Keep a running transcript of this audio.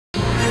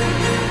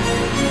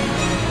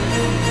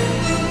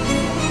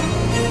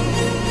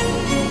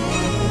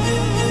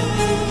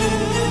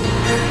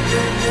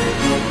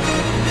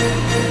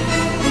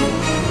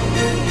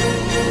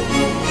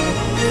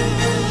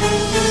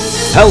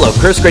Hello,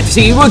 Chris. Great to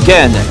see you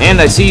again. And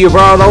I see you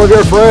brought all of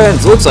your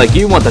friends. Looks like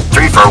you want the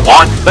 3 for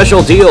 1 special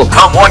deal.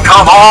 Come one,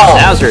 come all.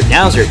 Now's your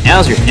chance.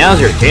 Now's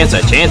your chance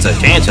to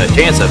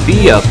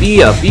be a.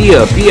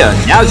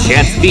 Now's your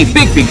chance to be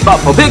big,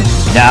 buffalo big.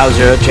 Now's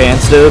your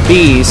chance to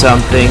be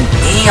something.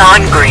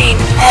 Neon green,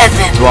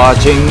 Hevens.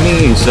 Watching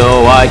me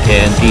so I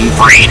can be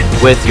freed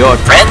with your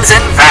friends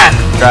and fun.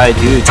 Try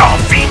to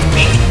defeat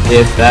me.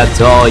 If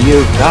that's all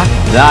you've got,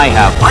 then I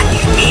have what you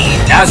need.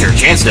 Now's your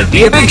chance to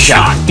be a big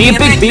shot. Be a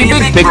big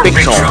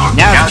shot.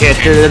 Now's your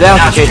chance to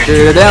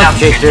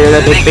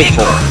the big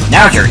four.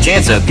 Now's your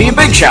chance to be a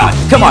big shot.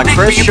 Come on,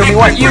 Chris, show me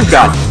what you've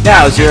got.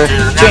 Now's your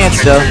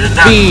chance to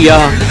be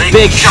a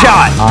big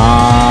shot.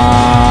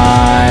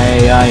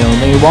 I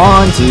only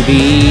want to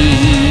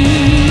be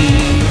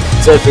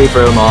set free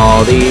from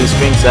all these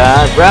strings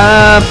that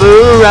wrap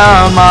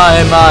around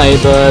my mind,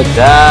 but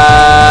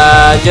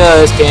that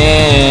just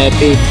can't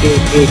be.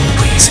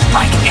 Please,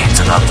 Mike,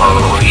 answer the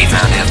phone,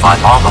 even if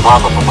I'm all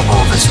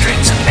the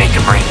strings and make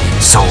a ring,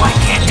 so I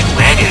can't do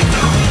anything.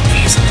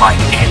 Please,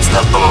 Mike, answer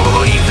the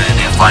phone, even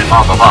if I'm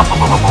all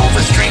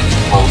the strings,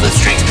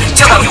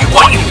 Tell me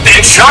what, you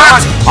big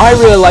shot! I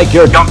really like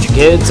your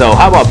kid, so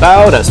how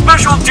about a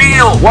special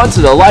deal? Once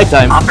in a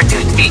lifetime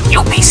opportunity.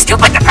 You'll be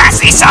stupid to pass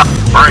these up.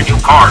 Burn new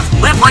cars,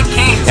 live like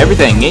kings.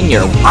 Everything in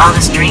your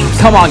wildest dreams.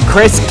 Come on,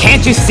 Chris,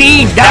 can't you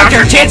see? Now's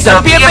your chance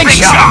to be a big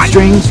shot.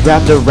 Strings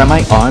wrapped around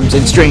my arms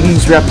and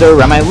strings wrapped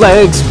around my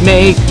legs,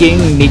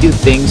 making me do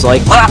things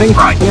like laughing,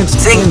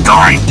 sing,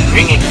 darn,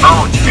 ringing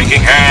phones,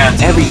 shaking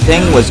hands.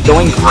 Everything was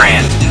going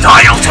grand.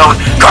 Dial tone,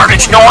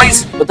 garbage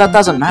noise. But that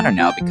doesn't matter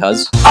now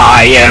because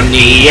I am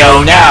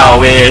Neo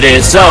now. It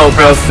is so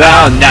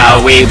profound.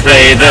 Now we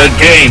play the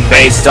game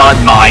based on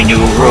my new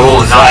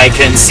rules. I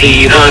can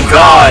see the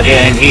god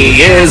and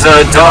he is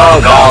a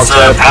dog. I'll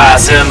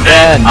surpass him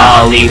then.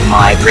 I'll leave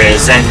my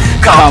prison.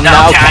 Come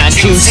now, can't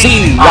you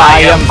see?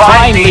 I am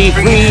finally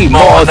free,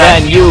 more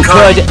than you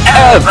could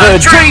ever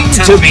dream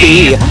to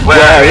be.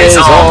 Where is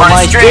all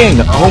my string?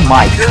 Oh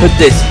my, could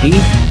this be?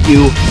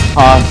 You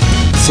are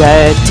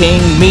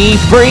setting me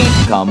free.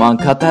 Come on,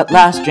 cut that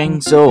last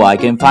string so I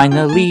can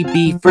finally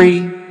be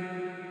free.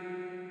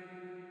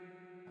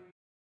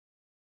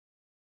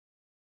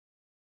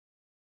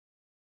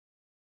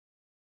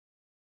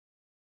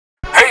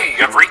 Hey,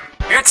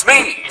 it's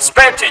me,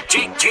 Spenton,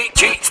 G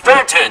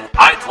Spenton.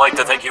 I'd like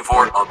to thank you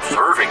for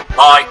observing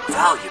my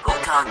valuable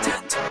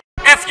content.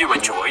 If you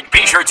enjoyed,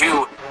 be sure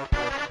to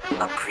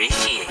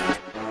appreciate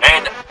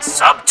and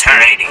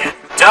subterranean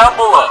down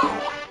below.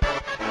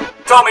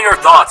 Tell me your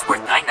thoughts,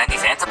 worth 9.90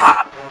 cents a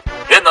pop,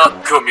 in the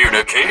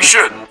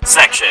communication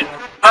section.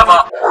 Have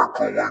a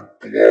hyperlink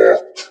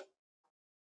blocked.